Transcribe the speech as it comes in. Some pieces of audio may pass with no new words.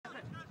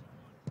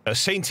Y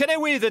Seintiau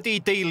Newydd ydi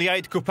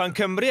deiliaid Cwpan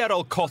Cymru ar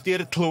ôl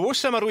codi'r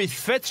tlws am yr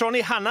wythfed tron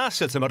i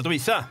hanas y tymor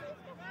dwytha.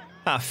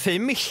 A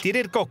 5 milltir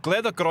i'r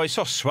gogledd o groes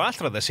oswall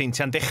roedd y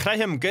Seintiau'n dechrau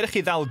hymgyrch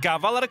i ddal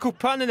gafal ar y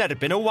cwpan yn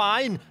erbyn y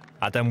Waun.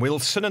 Adam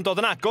Wilson yn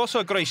dod yn agos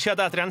o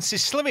groesiad Adrian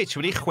Sislevich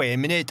wedi 6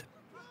 munud.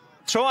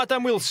 Tro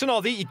Adam Wilson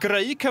oddi i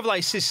greu cyflau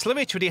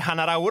Sislevich wedi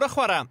hanner awr o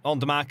chwarae,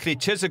 ond mae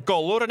Richards y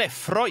golwr yn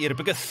effro i'r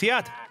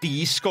bygythiad,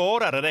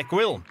 sgôr ar yr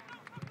egwyl.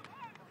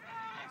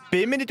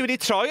 5 munud wedi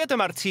troi a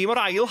dyma'r tîm o'r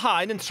ail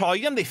haen yn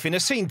troi am ddiffyn y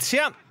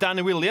Seintiau. Dan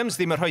Williams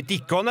ddim yn rhoi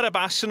digon ar y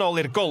bas yn ôl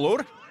i'r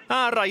golwr,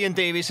 a Ryan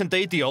Davies yn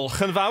deud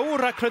diolch yn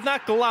fawr ac roedd na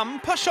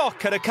glamp o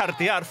sioc ar y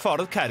cardia ar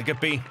ffordd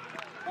Caergybi.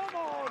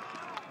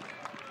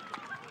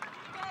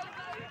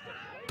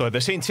 Doedd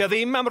y Seintiau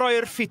ddim am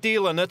roi'r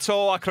ffidil yn y to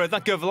ac roedd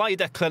na gyfle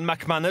i Declan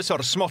McManus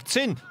o'r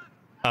smotyn,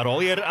 ar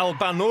ôl i'r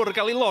Albanwr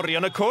gael ei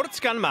lorio yn y cwrt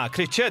gan Mark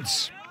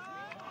Richards.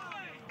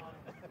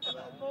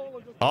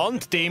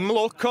 Ond dim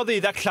lwc o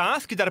ddydd ac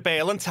llath gyda'r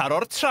bel yn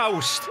taro'r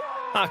trawst,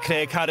 a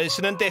Craig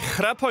Harrison yn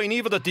dechrau poeni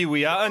fod y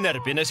diwia yn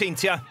erbyn y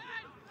Seintiau.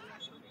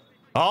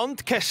 Ond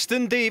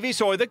Cestyn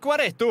Davies oedd y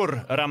gwaredwr,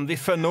 yr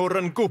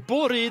amddiffynwr yn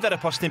gwbl rydd ar y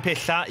postyn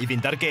pella i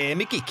fynd ar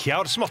gêm i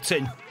giciau o'r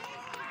smotyn.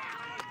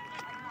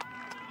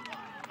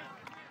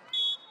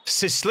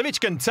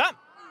 Sislevich gynta.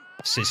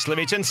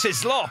 Sislevich yn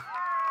sislo.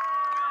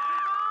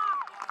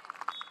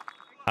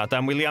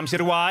 Adam Williams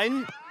i'r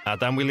Waun.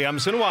 Adam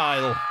Williams yn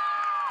wael.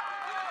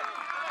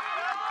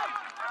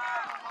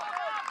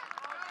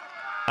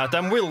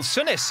 Adam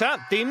Wilson nesa,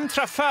 dim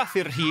traffath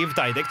i'r rhif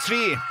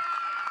 23.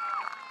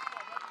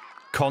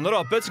 Conor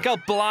Roberts yn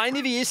cael blaen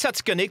i fus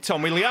at gynnig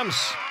Tom Williams.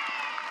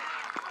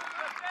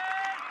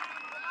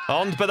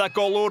 Ond bydda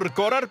golwr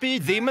gorau'r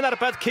byd ddim yn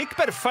arbed cic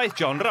berffaith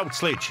John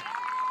Routledge.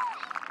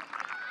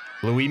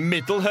 Louis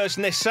Middlehurst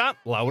nesa,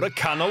 lawr y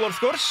canol wrth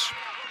gwrs.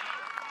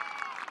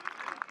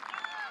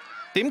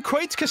 Dim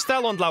cweit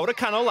cystal ond lawr y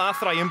canol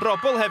ath Ryan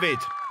Brobl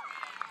hefyd.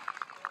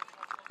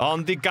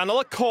 Ond i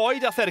ganol y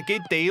coed a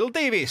thergyd Dale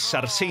Davies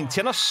a'r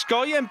Seintiau'n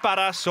osgoi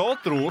embaras o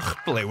drwch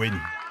blewyn.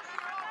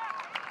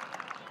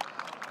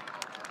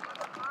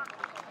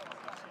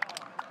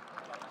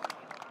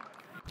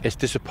 It's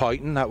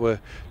disappointing that we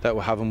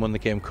haven't won the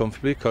game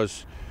comfortably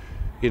because,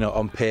 you know,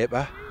 on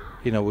paper,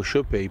 you know, we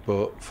should be,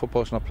 but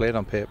football's not played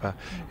on paper.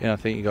 You know, I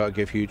think you got to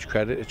give huge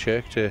credit to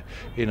Chirk to,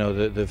 you know,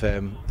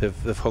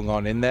 they've hung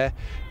on in there.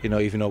 You know,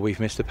 even though we've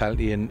missed a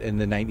penalty in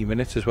the 90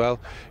 minutes as well.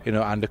 You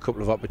know, and a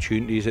couple of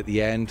opportunities at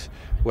the end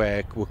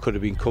where we could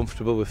have been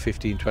comfortable with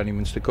 15-20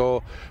 minutes to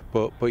go.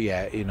 But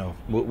yeah, you know,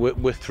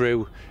 we're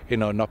through. You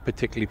know, not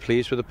particularly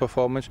pleased with the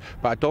performance,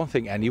 but I don't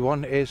think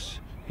anyone is.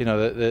 You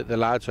know, the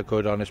lads are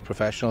good, honest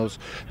professionals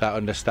that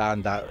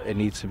understand that it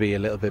needs to be a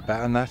little bit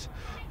better than that,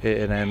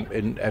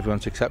 and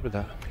everyone's accepted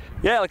that.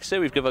 Yeah, like I say,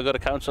 we've given a good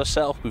account to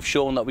ourselves. We've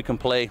shown that we can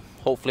play,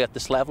 hopefully, at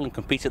this level and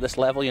compete at this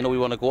level. You know, we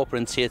want to go up. We're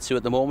in Tier 2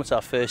 at the moment,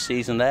 our first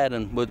season there,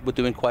 and we're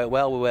doing quite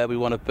well. We're where we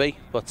want to be.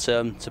 But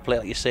to play,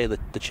 like you say,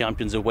 the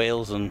champions of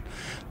Wales, and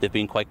they've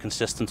been quite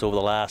consistent over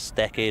the last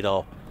decade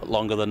or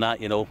longer than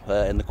that, you know,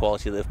 in the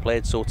quality that they've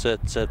played. So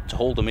to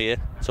hold them here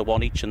to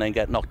 1 each and then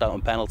get knocked out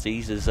on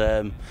penalties is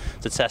a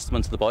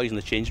testament to the boys in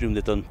the changing room.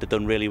 They've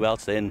done really well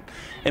today and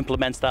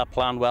implemented our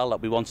plan well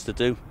that we wanted to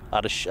do.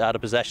 Out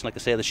of possession, like I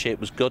say, the shape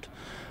was good.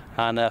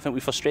 And I think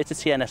we frustrated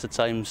TNS at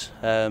times,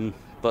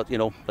 but you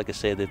know, like I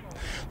say,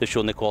 they've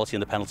shown their quality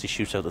in the penalty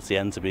shootout at the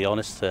end. To be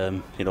honest,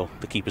 you know,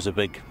 the keeper's a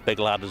big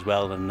lad as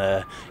well,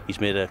 and he's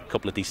made a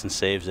couple of decent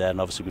saves there.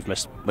 And obviously we've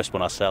missed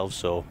one ourselves.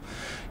 So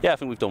yeah, I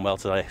think we've done well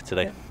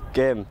today.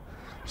 Game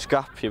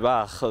scrappy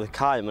bach, oedd y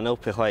cae ma'n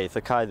helpu chwaith,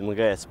 y cae ddim yn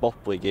gret,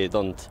 bobl i gyd,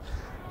 ond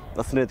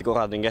nath wneud y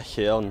gorad yn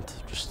gellu, ond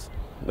just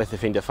methu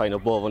ffeindio final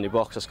ball fyny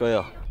bocs a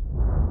sgoio.